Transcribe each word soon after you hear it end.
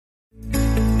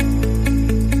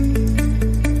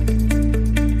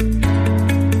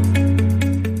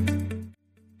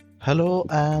Hello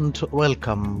and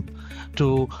welcome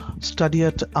to Study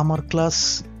at Amar Class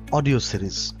audio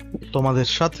series. তোমাদের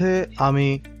সাথে আমি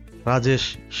রাজেশ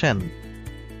সেন।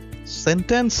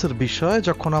 সেন্টেন্সের বিষয়ে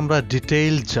যখন আমরা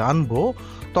ডিটেইল জানবো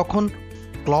তখন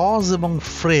ক্লজ এবং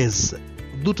ফ্রেজ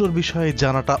দুটোর বিষয়ে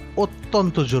জানাটা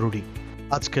অত্যন্ত জরুরি।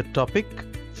 আজকের টপিক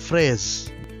ফ্রেজ।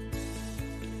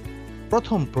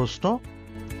 প্রথম প্রশ্ন,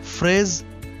 ফ্রেজ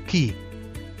কি?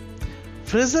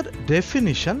 ফ্রেজের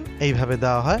ডেফিনিশন এইভাবে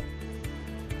দেওয়া হয়: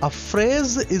 A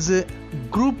phrase is a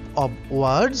group of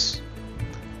words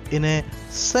in a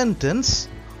sentence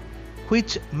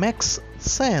which makes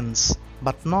sense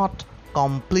but not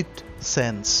complete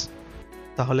sense.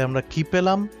 তাহলে আমরা কি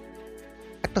পেলাম?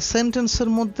 একটা সেন্টেন্সের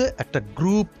মধ্যে একটা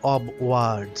গ্রুপ অব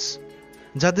ওয়ার্ডস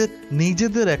যাদের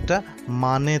নিজেদের একটা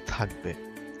মানে থাকবে,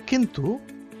 কিন্তু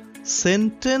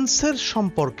সেন্টেন্সের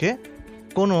সম্পর্কে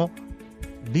কোনো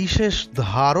বিশেষ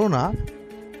ধারণা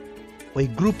ওই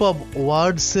গ্রুপ অব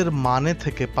ওয়ার্ডসের মানে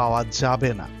থেকে পাওয়া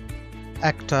যাবে না।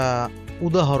 একটা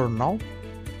উদাহরণ নাও।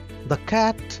 The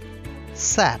cat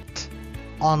sat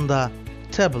on the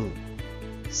table.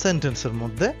 সেন্টেন্সের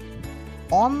মধ্যে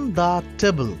অন দ্য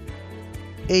টেবল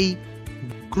এই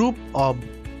গ্রুপ অব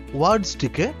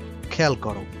ওয়ার্ডসটিকে খেয়াল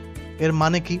করো। এর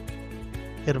মানে কি?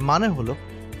 এর মানে হলো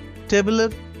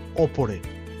টেবিলের ওপরে।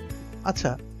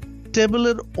 আচ্ছা,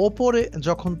 টেবিলের ওপরে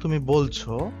যখন তুমি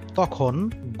বলছো তখন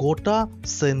গোটা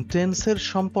সেন্টেন্সের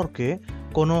সম্পর্কে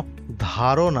কোনো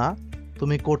ধারণা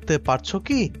তুমি করতে পারছো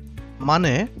কি?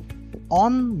 মানে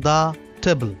অন দ্য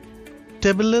টেবিল,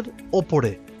 টেবিলের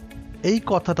ওপরে, এই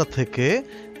কথাটা থেকে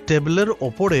টেবিলের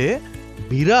ওপরে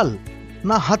বিড়াল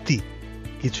না হাতি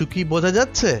কিছু কি বোঝা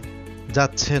যাচ্ছে?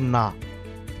 যাচ্ছে না।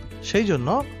 সেই জন্য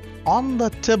অন দ্য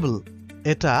টেবিল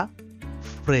এটা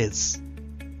ফ্রেজ।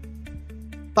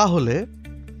 তাহলে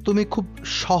তুমি খুব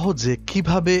সহজে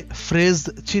কিভাবে ফ্রেজ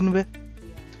চিনবে?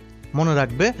 মনে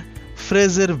রাখবে,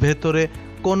 ফ্রেজের ভেতরে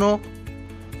কোনো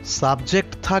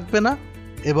সাবজেক্ট থাকবে না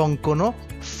এবং কোনো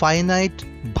ফাইনাইট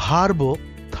ভার্বও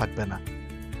থাকবে না।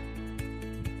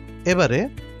 এবারে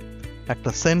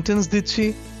একটা সেন্টেন্স দিচ্ছি,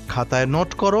 খাতায়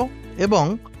নোট করো এবং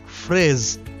ফ্রেজ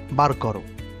বার করো।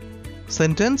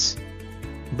 Sentence: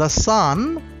 the sun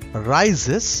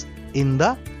rises in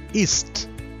the east.